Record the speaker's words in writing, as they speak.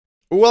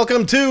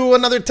Welcome to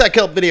another Tech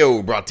Help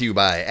video brought to you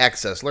by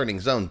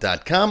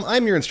AccessLearningZone.com.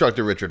 I'm your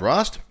instructor, Richard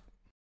Rost.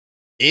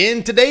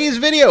 In today's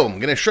video, I'm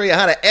going to show you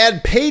how to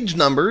add page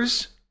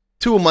numbers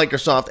to a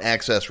Microsoft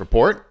Access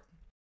report.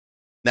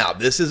 Now,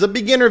 this is a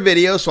beginner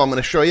video, so I'm going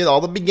to show you all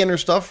the beginner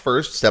stuff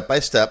first, step by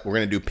step. We're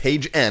going to do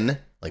page N,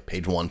 like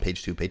page 1,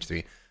 page 2, page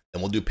 3.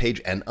 Then we'll do page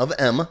N of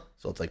M,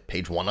 so it's like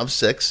page 1 of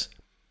 6.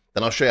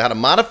 Then I'll show you how to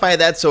modify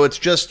that so it's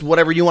just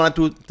whatever you want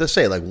it to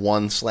say, like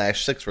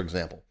 1/6, for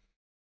example.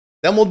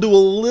 Then we'll do a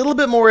little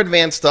bit more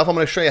advanced stuff. I'm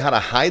going to show you how to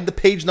hide the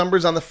page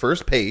numbers on the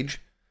first page,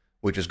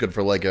 which is good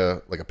for like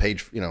a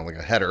page, like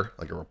a header,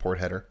 like a report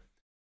header.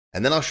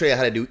 And then I'll show you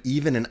how to do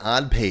even and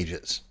odd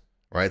pages,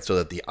 right? So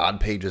that the odd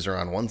pages are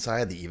on one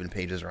side, the even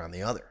pages are on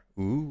the other.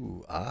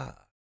 Ooh, ah.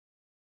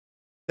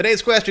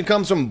 Today's question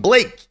comes from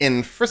Blake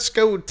in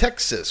Frisco,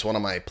 Texas, one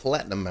of my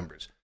platinum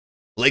members.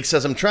 Blake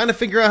says, I'm trying to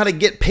figure out how to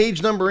get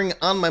page numbering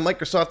on my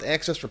Microsoft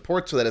Access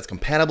report so that it's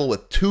compatible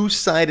with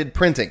two-sided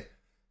printing.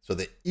 So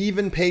the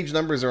even page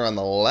numbers are on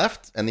the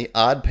left and the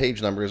odd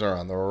page numbers are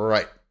on the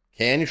right.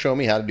 Can you show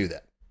me how to do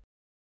that?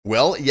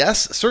 Well,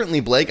 yes, certainly,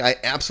 Blake. I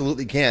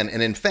absolutely can.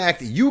 And in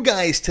fact, you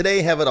guys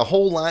today have it a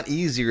whole lot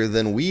easier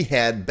than we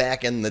had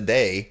back in the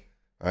day.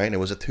 All right, it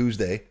was a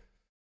Tuesday.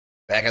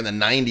 Back in the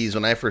 90s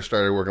when I first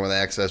started working with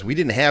Access, we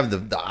didn't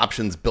have the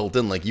options built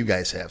in like you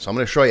guys have. So I'm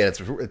going to show you.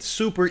 It's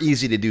super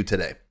easy to do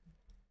today.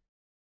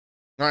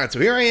 All right, so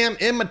here I am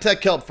in my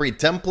Tech Help free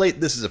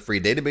template. This is a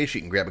free database. You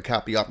can grab a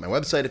copy off my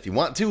website if you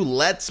want to.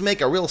 Let's make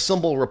a real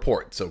simple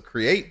report. So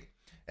create,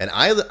 and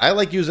I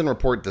like using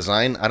report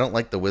design. I don't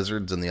like the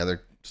wizards and the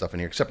other stuff in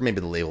here, except for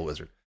maybe the label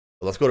wizard.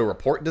 But let's go to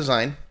report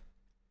design,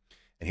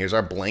 and here's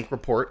our blank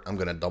report. I'm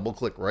going to double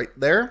click right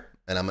there,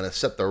 and I'm going to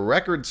set the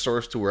record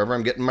source to wherever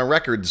I'm getting my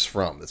records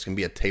from. This can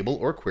be a table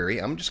or query.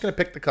 I'm just going to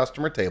pick the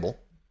customer table.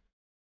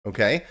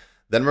 Okay,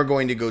 then we're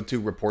going to go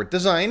to report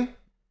design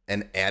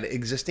and add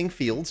existing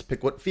fields.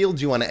 Pick what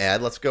fields you want to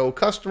add. Let's go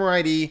customer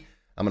ID.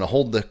 I'm going to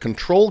hold the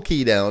control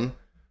key down.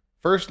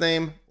 First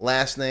name,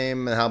 last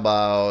name, and how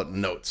about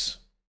notes?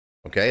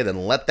 Okay,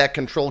 then let that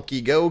control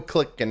key go.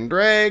 Click and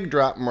drag,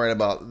 drop them right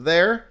about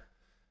there.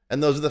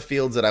 And those are the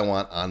fields that I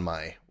want on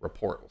my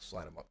report. We'll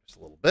slide them up just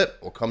a little bit.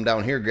 We'll come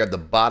down here, grab the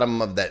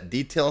bottom of that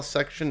detail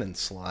section and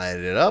slide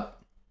it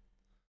up.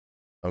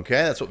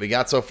 Okay, that's what we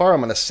got so far.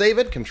 I'm going to save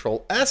it,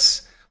 Control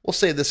S. We'll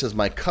say this is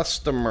my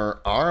customer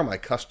R, my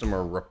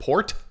customer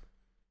report.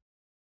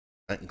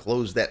 I can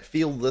close that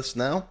field list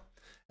now.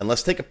 And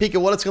let's take a peek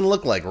at what it's going to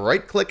look like.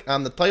 Right click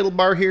on the title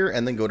bar here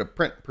and then go to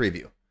print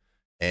preview.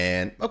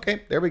 And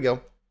okay, there we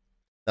go.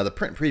 Now the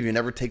print preview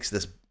never takes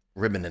this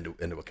ribbon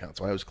into account.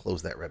 So I always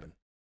close that ribbon.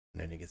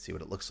 And then you can see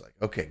what it looks like.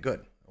 Okay, good.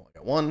 I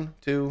got 1,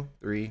 2,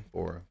 3,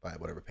 4, 5,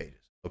 whatever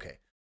pages. Okay.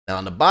 Now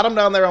on the bottom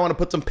down there, I want to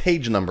put some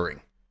page numbering.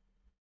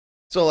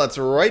 So let's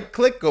right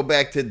click, go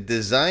back to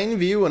design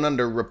view, and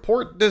under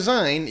report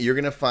design, you're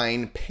going to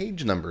find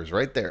page numbers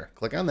right there.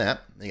 Click on that.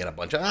 You got a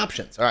bunch of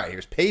options. All right,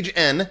 here's page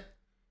N,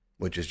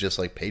 which is just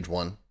like page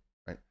 1,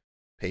 right?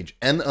 Page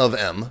N of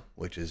M,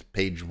 which is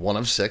page 1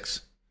 of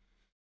 6.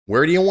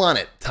 Where do you want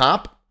it?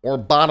 Top or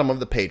bottom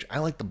of the page? I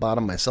like the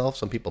bottom myself.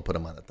 Some people put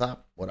them on the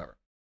top, whatever.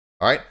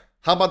 All right.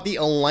 How about the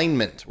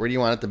alignment? Where do you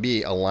want it to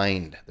be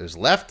aligned? There's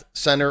left,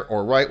 center,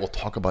 or right. We'll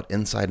talk about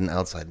inside and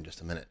outside in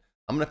just a minute.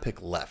 I'm going to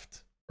pick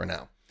left for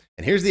now.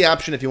 And here's the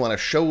option if you want to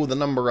show the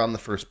number on the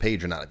first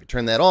page or not. If you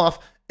turn that off,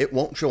 it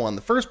won't show on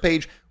the first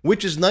page,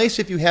 which is nice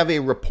if you have a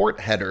report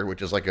header,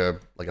 which is like a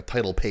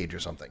title page or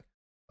something.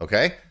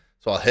 Okay,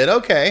 so I'll hit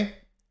OK,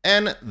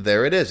 and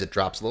there it is. It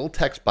drops a little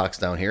text box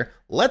down here.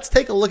 Let's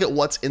take a look at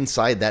what's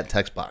inside that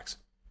text box.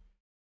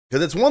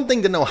 Because it's one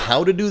thing to know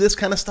how to do this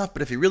kind of stuff,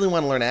 but if you really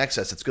want to learn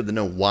Access, it's good to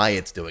know why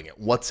it's doing it.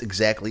 What's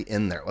exactly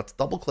in there? Let's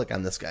double click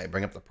on this guy,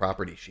 bring up the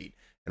property sheet.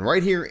 And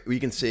right here, you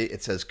can see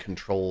it says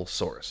control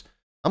source.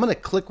 I'm going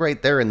to click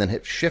right there and then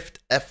hit Shift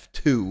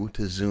F2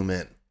 to zoom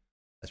in.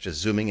 That's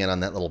just zooming in on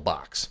that little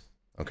box.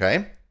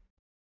 Okay.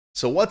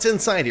 So what's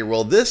inside here?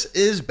 Well, this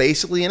is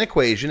basically an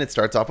equation. It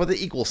starts off with an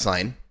equal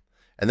sign.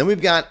 And then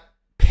we've got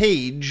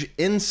page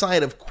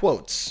inside of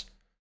quotes.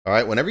 All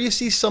right. Whenever you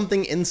see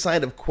something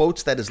inside of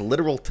quotes, that is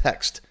literal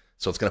text.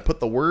 So it's going to put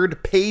the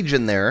word page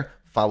in there,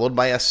 followed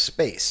by a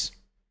space.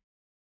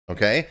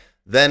 Okay.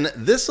 Then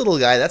this little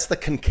guy, that's the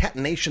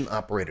concatenation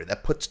operator.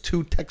 That puts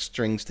two text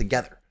strings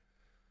together.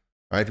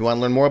 All right, if you want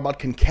to learn more about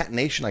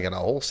concatenation, I got a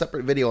whole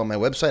separate video on my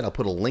website. I'll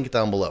put a link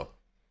down below.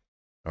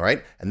 All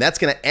right, and that's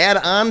going to add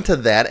on to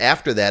that.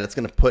 After that, it's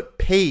going to put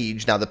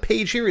page. Now, the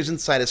page here is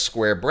inside of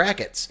square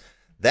brackets.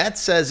 That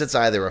says it's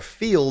either a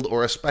field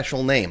or a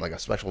special name, like a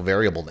special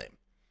variable name.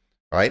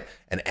 All right,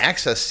 and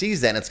Access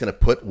sees that, and it's going to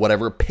put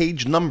whatever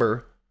page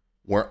number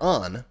we're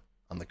on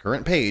the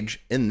current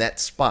page in that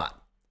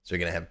spot. So you're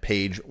going to have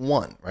page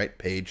 1, right?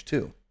 Page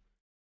 2.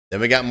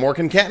 Then we got more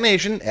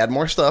concatenation, add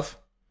more stuff.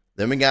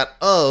 Then we got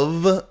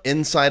of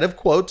inside of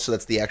quotes. So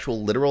that's the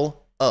actual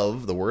literal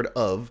of, the word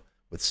of,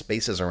 with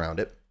spaces around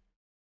it.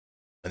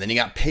 And then you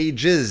got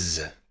pages.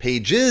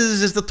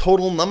 Pages is the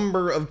total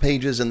number of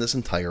pages in this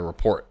entire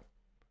report.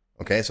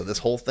 Okay, so this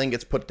whole thing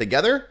gets put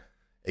together,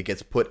 it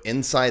gets put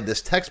inside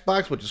this text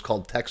box, which is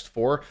called text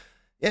 4.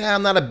 Yeah,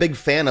 I'm not a big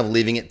fan of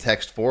leaving it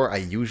text 4. I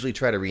usually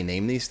try to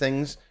rename these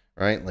things,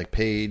 right? Like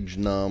page,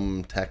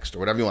 num, text, or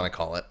whatever you want to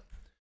call it.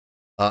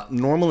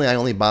 Normally, I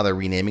only bother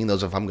renaming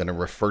those if I'm going to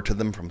refer to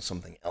them from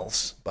something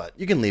else, but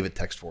you can leave it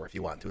text 4 if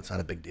you want to. It's not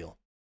a big deal.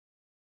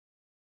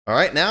 All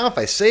right, now if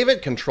I save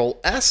it, Control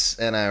S,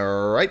 and I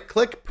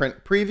right-click,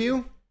 print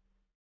preview.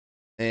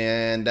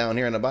 And down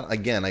here on the bottom,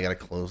 again, I got to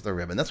close the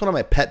ribbon. That's one of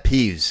my pet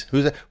peeves.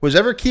 Who's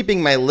ever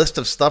keeping my list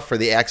of stuff for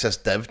the Access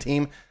dev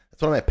team,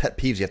 that's one of my pet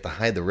peeves. You have to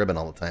hide the ribbon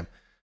all the time.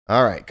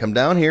 All right, come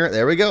down here.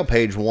 There we go,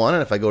 page 1.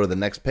 And if I go to the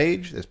next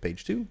page, there's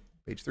page 2,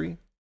 page 3,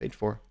 page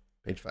 4,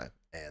 page 5,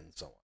 and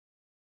so on.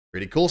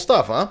 Pretty cool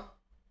stuff, huh?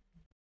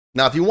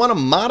 Now, if you want to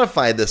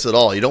modify this at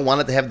all, you don't want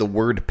it to have the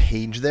word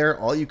page there,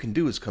 all you can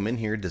do is come in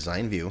here,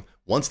 Design View.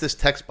 Once this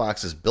text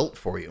box is built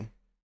for you,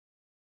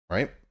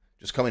 right,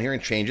 just come in here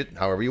and change it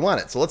however you want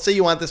it. So let's say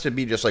you want this to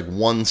be just like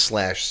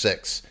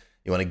 1/6.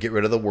 You want to get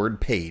rid of the word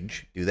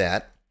page, do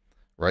that,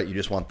 right? You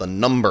just want the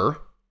number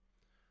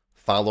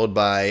followed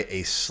by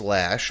a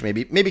slash.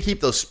 Maybe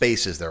keep those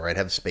spaces there, right?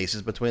 Have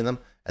spaces between them,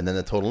 and then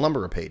the total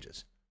number of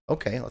pages.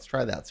 Okay, let's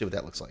try that, see what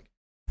that looks like.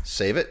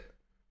 Save it.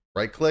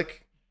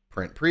 Right-click,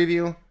 print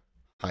preview,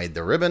 hide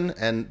the ribbon,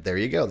 and there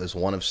you go. There's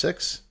 1 of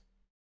 6.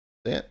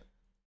 See it?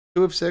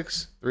 2 of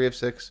 6, 3 of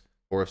 6,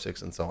 4 of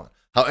 6, and so on.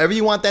 However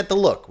you want that to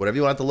look, whatever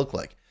you want it to look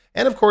like.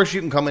 And of course, you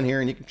can come in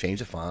here and you can change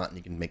the font, and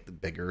you can make it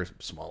bigger,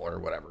 smaller,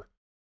 whatever.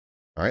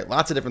 All right,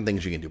 lots of different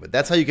things you can do, but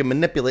that's how you can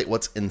manipulate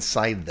what's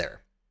inside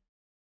there.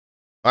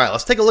 All right,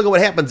 let's take a look at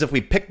what happens if we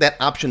pick that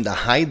option to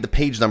hide the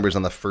page numbers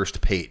on the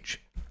first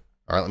page.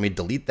 All right, let me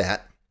delete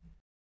that.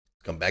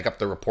 Come back up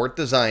to Report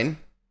Design.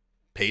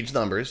 Page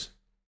numbers.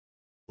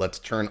 Let's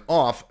turn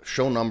off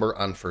show number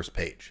on first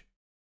page.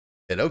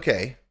 Hit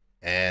OK,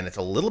 and it's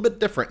a little bit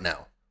different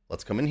now.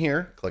 Let's come in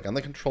here, click on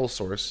the control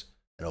source,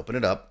 and open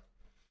it up.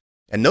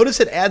 And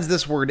notice it adds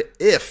this word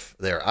if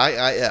there,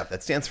 IIF.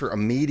 That stands for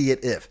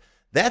immediate if.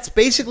 That's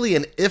basically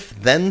an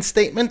if-then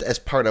statement as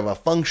part of a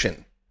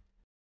function.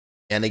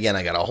 And again,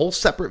 I got a whole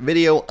separate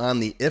video on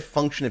the if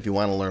function if you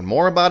want to learn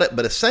more about it.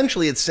 But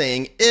essentially, it's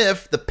saying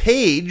if the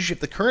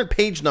current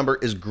page number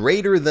is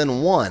greater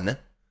than 1,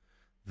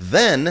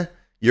 then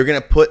you're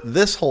going to put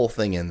this whole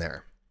thing in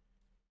there,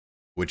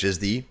 which is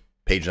the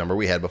page number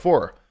we had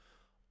before.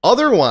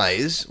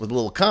 Otherwise, with a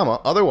little comma,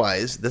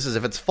 otherwise, this is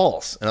if it's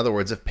false. In other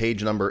words, if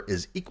page number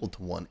is equal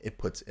to 1, it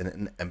puts in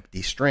an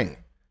empty string,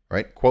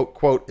 right? Quote,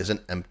 quote is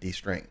an empty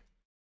string.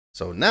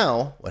 So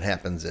now what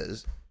happens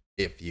is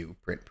if you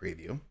print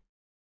preview,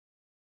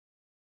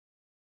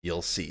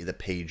 you'll see that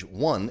page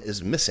 1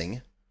 is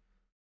missing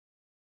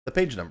the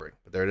page numbering.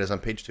 But there it is on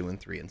page 2 and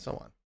 3 and so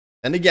on.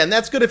 And again,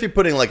 that's good if you're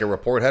putting like a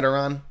report header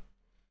on.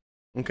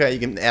 Okay, you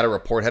can add a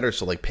report header,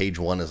 so like page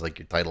 1 is like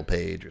your title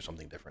page or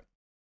something different.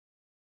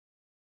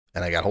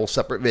 And I got whole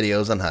separate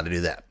videos on how to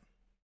do that.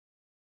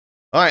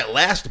 All right,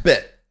 last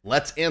bit.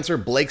 Let's answer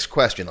Blake's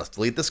question. Let's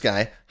delete this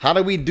guy. How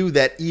do we do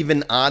that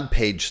even odd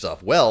page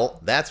stuff? Well,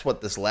 that's what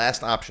this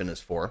last option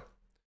is for.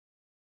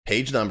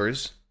 Page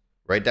numbers.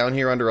 Right down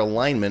here under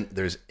alignment,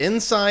 there's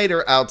inside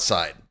or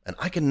outside. And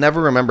I can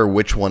never remember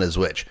which one is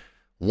which.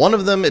 One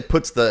of them, it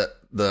puts the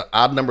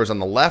odd numbers on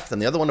the left,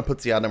 and the other one, it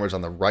puts the odd numbers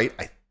on the right.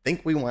 I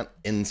think we want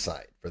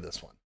inside for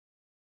this one.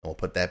 And we'll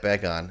put that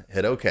back on,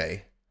 hit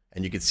OK,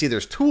 and you can see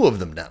there's 2 of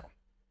them now.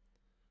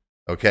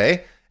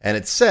 Okay, and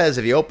it says,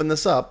 if you open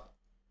this up,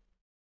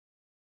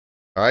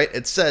 all right,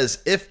 it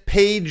says if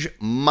page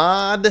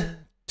mod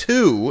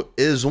 2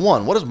 is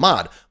 1. What is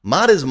mod?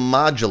 Mod is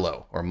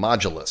modulo or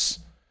modulus.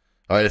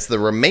 All right, it's the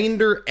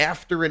remainder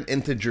after an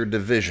integer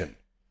division.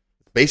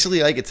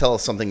 Basically, I could tell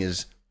if something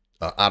is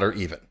odd or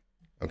even.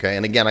 Okay,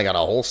 and again, I got a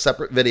whole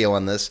separate video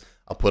on this.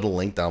 I'll put a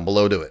link down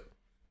below to it.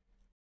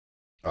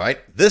 All right,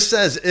 this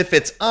says if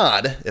it's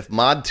odd, if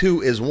mod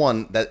 2 is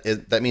 1,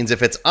 that means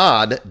if it's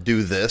odd,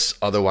 do this,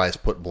 otherwise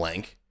put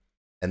blank.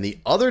 And the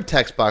other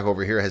text box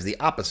over here has the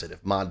opposite,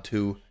 if mod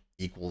 2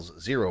 equals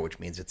 0, which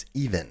means it's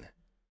even.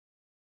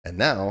 And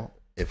now,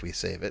 if we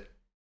save it,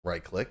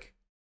 right-click,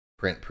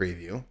 print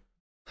preview,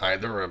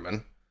 hide the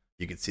ribbon,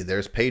 you can see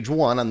there's page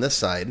 1 on this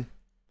side,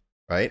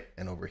 right?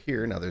 And over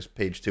here, now there's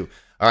page 2.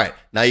 All right,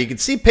 now you can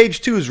see page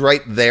 2 is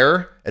right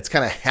there. It's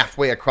kind of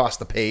halfway across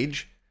the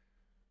page,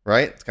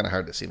 right? It's kind of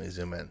hard to see when you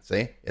zoom in.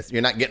 See?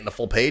 You're not getting the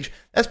full page.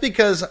 That's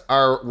because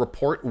our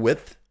report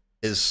width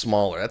is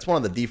smaller. That's one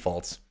of the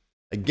defaults.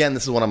 Again,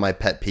 this is one of my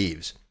pet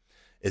peeves,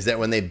 is that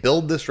when they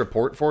build this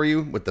report for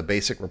you with the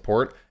basic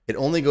report, it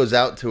only goes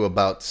out to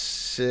about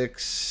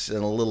 6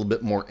 and a little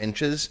bit more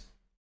inches.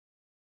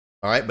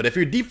 All right, but if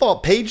your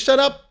default page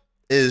setup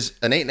is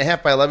an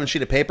 8.5 by 11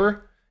 sheet of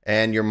paper,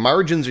 and your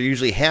margins are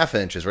usually 1/2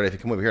 inches, right? If you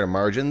come over here to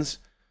margins,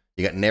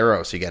 you got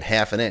narrow, so you got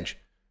 1/2 inch,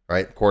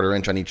 right? 1/4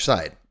 inch on each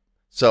side.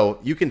 So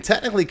you can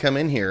technically come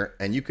in here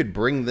and you could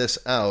bring this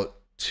out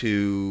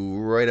to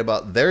right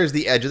about, there's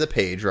the edge of the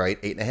page, right?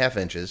 8.5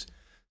 inches.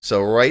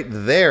 So right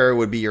there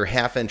would be your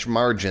 1/2 inch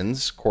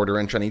margins, 1/4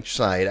 inch on each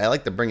side. I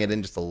like to bring it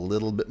in just a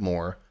little bit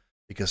more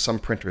because some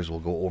printers will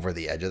go over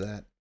the edge of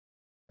that.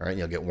 All right,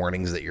 you'll get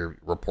warnings that your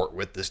report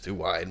width is too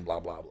wide and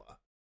blah, blah, blah.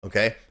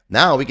 Okay,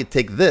 now we could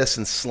take this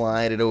and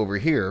slide it over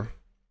here.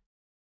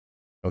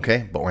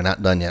 Okay, but we're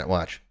not done yet.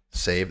 Watch.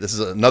 Save. This is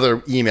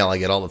another email I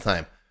get all the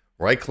time.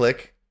 Right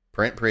click,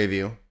 print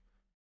preview,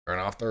 turn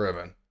off the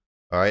ribbon.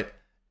 All right,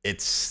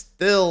 it's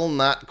still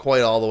not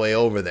quite all the way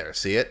over there.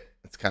 See it?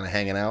 It's kind of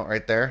hanging out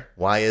right there.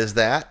 Why is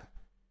that?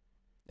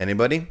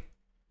 Anybody?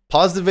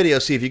 Pause the video,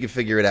 see if you can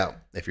figure it out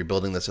if you're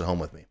building this at home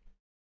with me.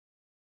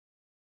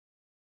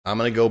 I'm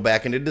going to go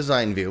back into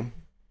design view.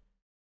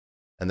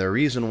 And the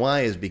reason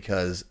why is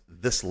because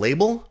this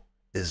label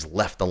is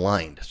left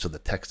aligned. So the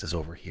text is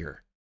over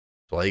here.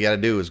 So all you got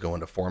to do is go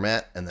into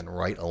format and then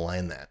right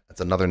align that. That's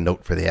another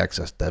note for the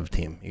Access dev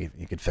team.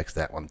 You could fix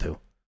that one too.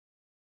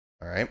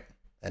 All right.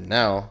 And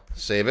now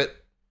save it,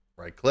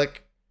 right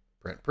click,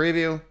 print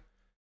preview,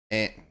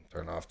 and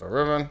turn off the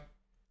ribbon.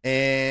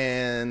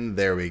 And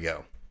there we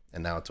go.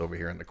 And now it's over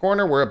here in the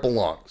corner where it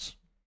belongs.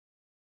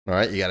 All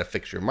right. You got to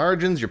fix your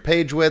margins, your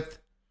page width.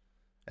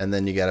 And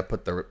then you got to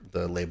put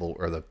the label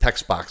or the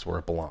text box where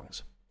it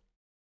belongs.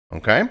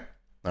 Okay?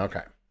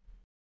 Okay.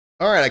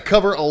 All right, I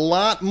cover a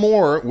lot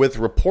more with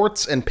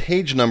reports and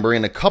page number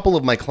in a couple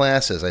of my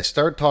classes. I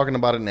start talking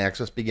about it in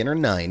Access Beginner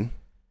 9.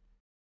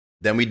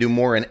 Then we do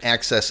more in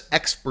Access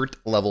Expert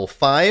Level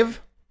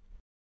 5.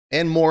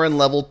 And more in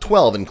Level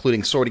 12,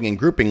 including sorting and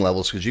grouping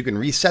levels, because you can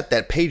reset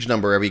that page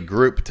number every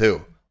group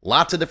too.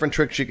 Lots of different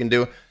tricks you can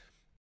do.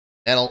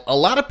 And a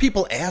lot of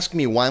people ask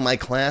me why my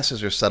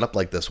classes are set up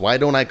like this. Why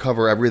don't I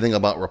cover everything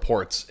about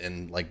reports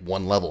in like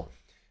one level?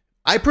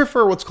 I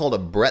prefer what's called a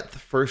breadth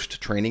first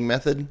training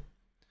method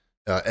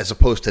as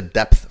opposed to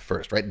depth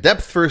first, right?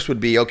 Depth first would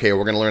be, okay,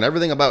 we're going to learn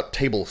everything about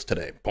tables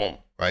today. Boom,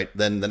 right?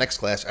 Then the next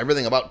class,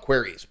 everything about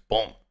queries.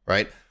 Boom,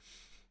 right?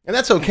 And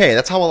that's okay.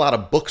 That's how a lot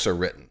of books are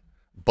written.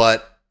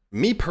 But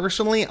me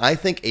personally, I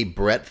think a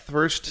breadth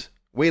first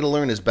way to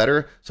learn is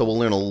better. So we'll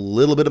learn a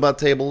little bit about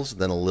tables,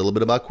 then a little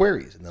bit about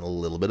queries, and then a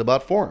little bit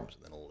about forms,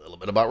 and then a little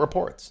bit about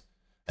reports.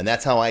 And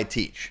that's how I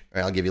teach.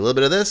 Right, I'll give you a little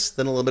bit of this,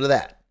 then a little bit of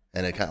that.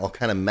 And it all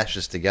kind of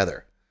meshes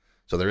together.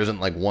 So there isn't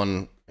like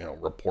one,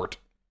 report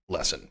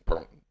lesson.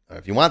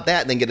 If you want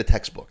that, then get a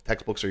textbook.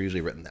 Textbooks are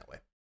usually written that way.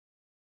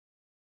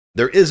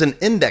 There is an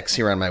index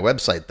here on my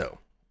website, though.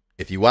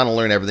 If you want to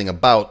learn everything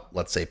about,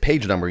 let's say,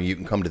 page numbering, you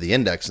can come to the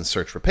index and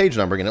search for page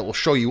numbering, and it will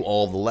show you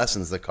all the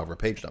lessons that cover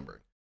page numbering.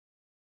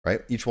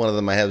 Right? Each one of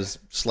them I have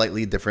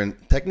slightly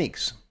different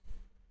techniques.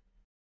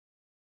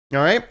 All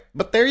right,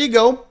 but there you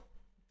go.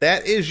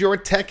 That is your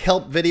tech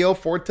help video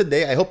for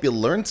today. I hope you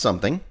learned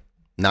something.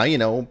 Now you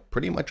know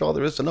pretty much all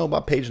there is to know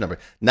about page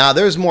numbering. Now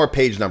there's more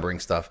page numbering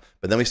stuff,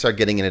 but then we start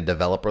getting into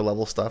developer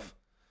level stuff,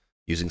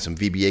 using some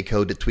VBA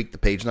code to tweak the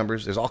page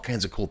numbers. There's all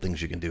kinds of cool things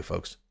you can do,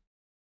 folks.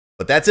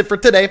 But that's it for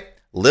today.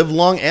 Live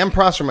long and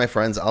prosper, my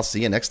friends. I'll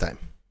see you next time.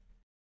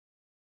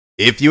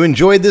 If you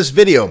enjoyed this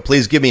video,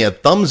 please give me a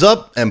thumbs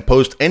up and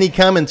post any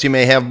comments you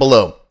may have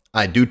below.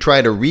 I do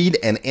try to read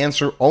and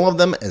answer all of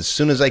them as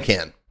soon as I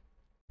can.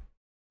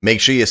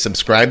 Make sure you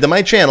subscribe to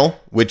my channel,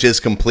 which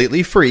is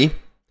completely free.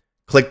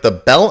 Click the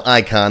bell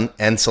icon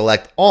and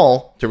select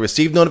all to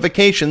receive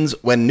notifications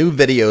when new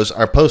videos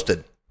are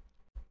posted.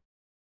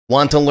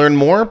 Want to learn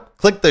more?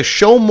 Click the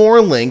Show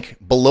More link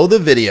below the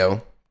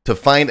video to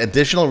find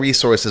additional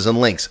resources and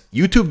links.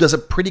 YouTube does a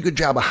pretty good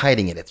job of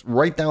hiding it. It's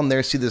right down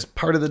there. See this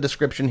part of the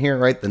description here,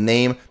 right? The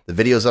name, the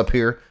video's up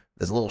here.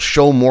 There's a little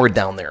Show More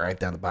down there, right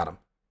down the bottom.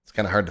 It's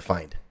kind of hard to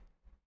find.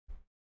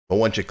 But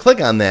once you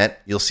click on that,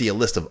 you'll see a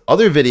list of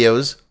other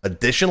videos,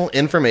 additional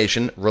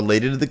information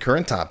related to the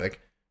current topic,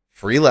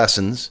 free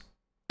lessons,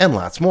 and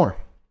lots more.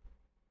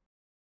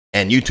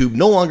 And YouTube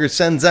no longer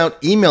sends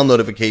out email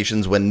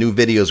notifications when new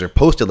videos are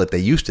posted like they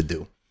used to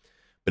do.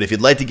 But if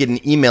you'd like to get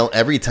an email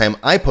every time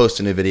I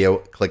post a new video,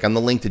 click on the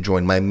link to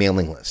join my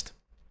mailing list.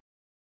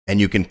 And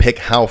you can pick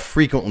how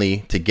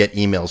frequently to get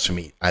emails from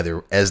me,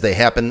 either as they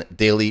happen,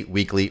 daily,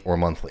 weekly, or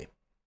monthly.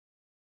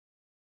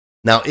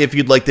 Now, if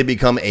you'd like to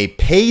become a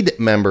paid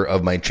member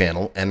of my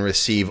channel and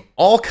receive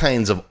all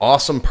kinds of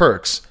awesome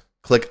perks,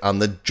 click on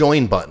the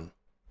Join button.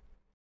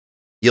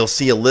 You'll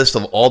see a list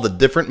of all the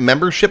different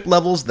membership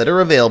levels that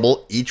are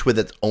available, each with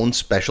its own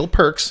special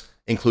perks,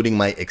 including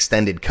my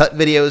extended cut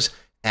videos,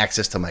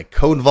 access to my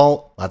code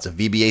vault, lots of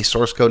VBA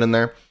source code in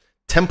there,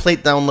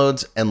 template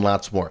downloads, and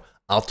lots more.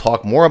 I'll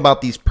talk more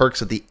about these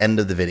perks at the end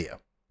of the video.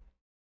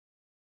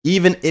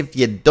 Even if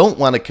you don't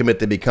want to commit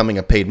to becoming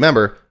a paid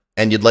member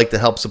and you'd like to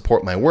help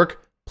support my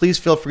work, please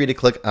feel free to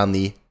click on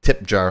the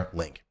tip jar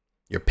link.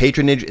 Your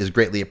patronage is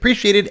greatly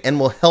appreciated and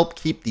will help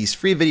keep these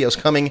free videos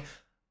coming.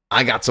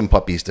 I got some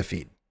puppies to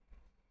feed.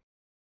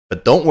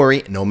 But don't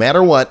worry, no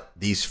matter what,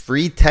 these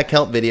free tech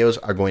help videos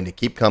are going to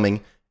keep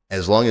coming.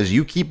 As long as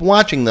you keep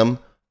watching them,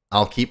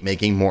 I'll keep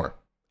making more,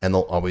 and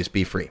they'll always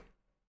be free.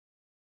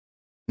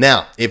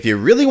 Now, if you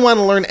really want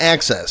to learn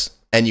Access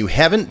and you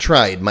haven't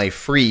tried my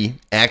free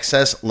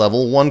Access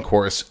Level 1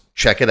 course,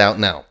 check it out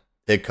now.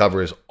 It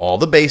covers all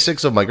the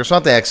basics of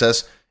Microsoft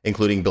Access,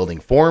 including building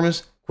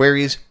forms,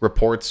 queries,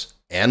 reports,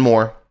 and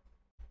more.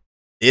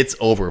 It's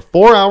over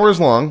 4 hours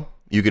long.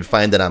 You can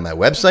find it on my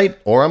website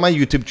or on my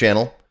YouTube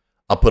channel.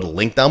 I'll put a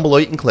link down below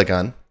you can click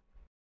on.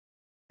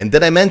 And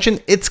did I mention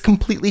it's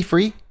completely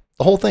free?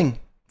 The whole thing,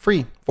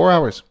 free, 4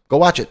 hours. Go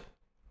watch it.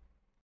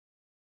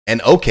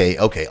 And okay,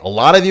 a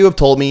lot of you have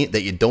told me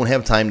that you don't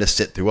have time to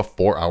sit through a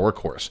 4-hour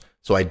course.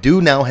 So I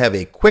do now have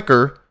a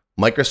quicker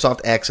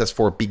Microsoft Access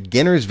for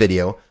Beginners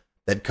video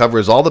that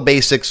covers all the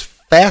basics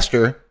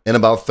faster in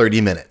about 30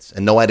 minutes.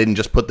 And no, I didn't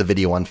just put the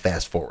video on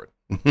fast forward.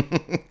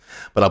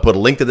 But I'll put a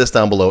link to this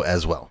down below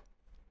as well.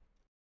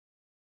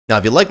 Now,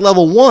 if you like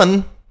level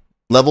 1,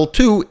 level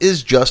 2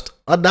 is just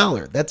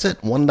 $1. That's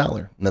it, $1.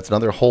 And that's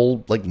another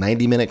whole like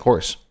 90-minute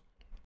course.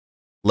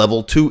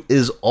 Level 2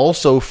 is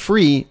also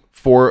free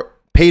for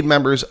paid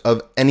members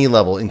of any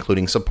level,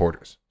 including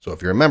supporters. So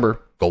if you're a member,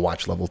 go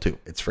watch level 2.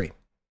 It's free.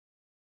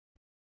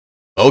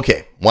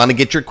 Okay, want to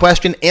get your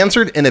question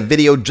answered in a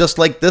video just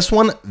like this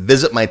one?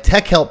 Visit my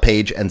tech help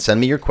page and send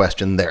me your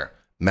question there.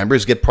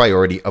 Members get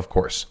priority, of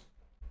course.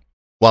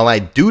 While I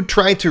do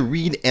try to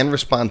read and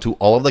respond to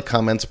all of the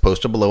comments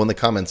posted below in the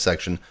comments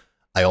section,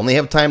 I only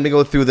have time to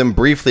go through them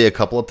briefly a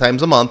couple of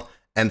times a month,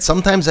 and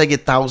sometimes I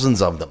get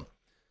thousands of them.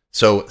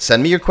 So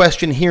send me your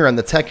question here on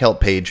the tech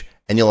help page,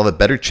 and you'll have a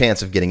better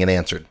chance of getting it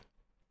answered.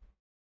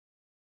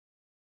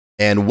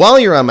 And while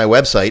you're on my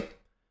website,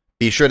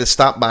 be sure to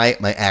stop by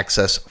my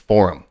Access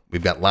forum.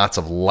 We've got lots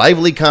of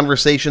lively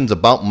conversations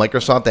about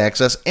Microsoft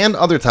Access and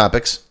other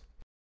topics.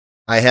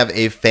 I have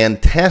a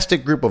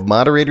fantastic group of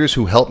moderators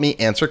who help me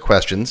answer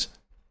questions.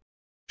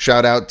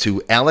 Shout out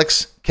to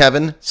Alex,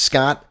 Kevin,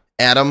 Scott,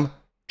 Adam,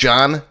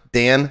 John,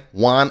 Dan,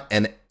 Juan,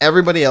 and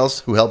everybody else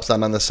who helps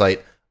out on the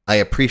site. I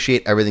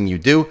appreciate everything you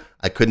do.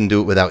 I couldn't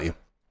do it without you.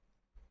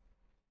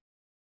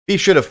 Be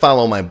sure to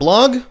follow my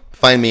blog,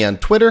 find me on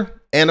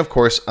Twitter, and of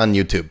course on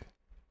YouTube.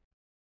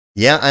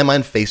 Yeah, I'm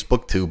on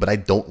Facebook too, but I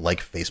don't like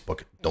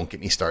Facebook. Don't get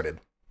me started.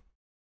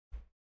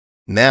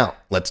 Now,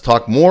 let's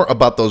talk more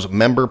about those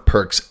member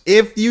perks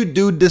if you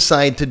do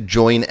decide to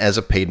join as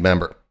a paid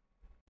member.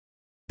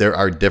 There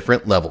are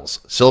different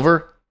levels: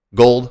 silver,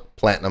 gold,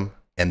 platinum,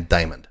 and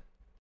diamond.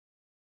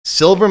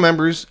 Silver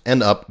members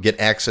and up get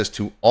access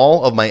to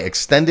all of my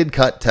extended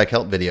cut tech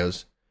help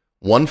videos,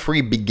 one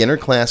free beginner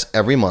class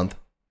every month,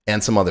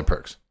 and some other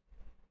perks.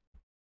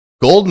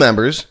 Gold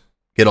members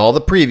get all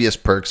the previous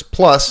perks,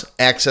 plus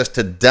access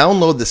to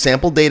download the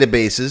sample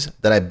databases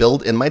that I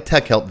build in my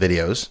tech help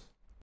videos,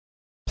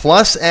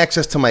 plus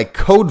access to my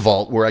code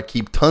vault where I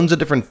keep tons of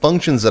different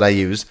functions that I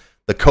use,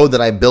 the code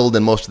that I build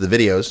in most of the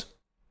videos.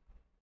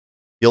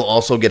 You'll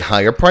also get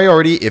higher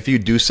priority if you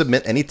do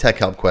submit any tech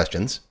help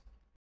questions.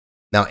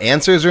 Now,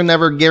 answers are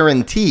never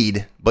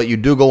guaranteed, but you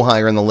do go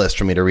higher in the list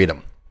for me to read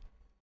them.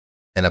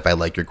 And if I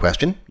like your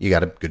question, you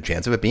got a good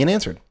chance of it being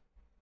answered.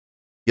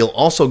 You'll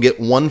also get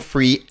one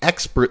free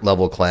expert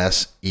level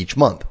class each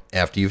month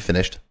after you've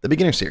finished the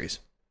beginner series.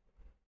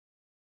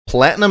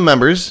 Platinum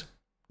members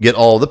get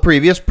all the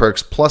previous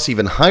perks plus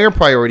even higher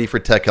priority for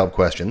tech help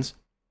questions.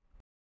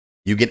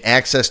 You get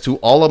access to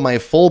all of my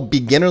full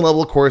beginner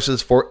level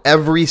courses for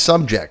every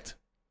subject.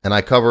 And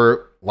I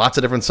cover lots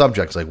of different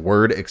subjects like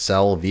Word,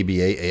 Excel,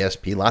 VBA,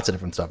 ASP, lots of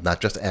different stuff,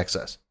 not just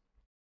Access.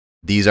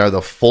 These are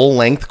the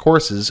full-length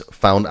courses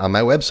found on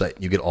my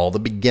website. You get all the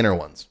beginner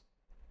ones.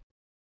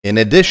 In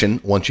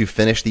addition, once you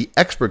finish the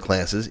expert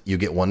classes, you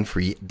get one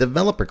free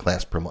developer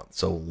class per month.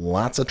 So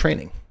lots of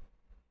training.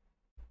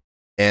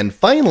 And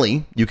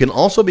finally, you can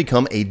also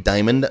become a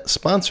Diamond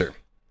sponsor.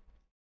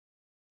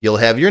 You'll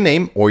have your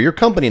name or your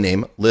company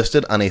name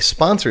listed on a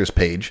sponsors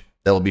page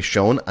that will be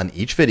shown on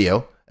each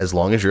video as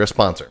long as you're a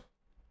sponsor.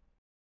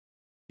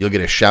 You'll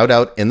get a shout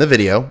out in the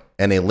video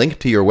and a link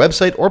to your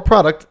website or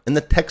product in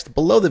the text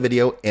below the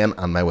video and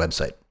on my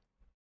website.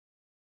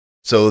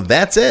 So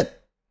that's it.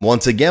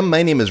 Once again,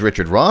 my name is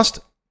Richard Rost.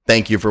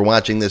 Thank you for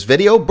watching this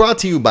video brought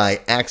to you by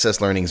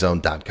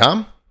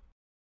accesslearningzone.com.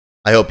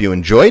 I hope you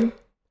enjoyed.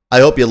 I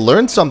hope you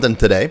learned something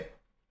today.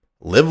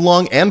 Live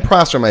long and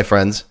prosper, my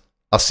friends.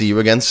 I'll see you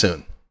again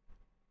soon.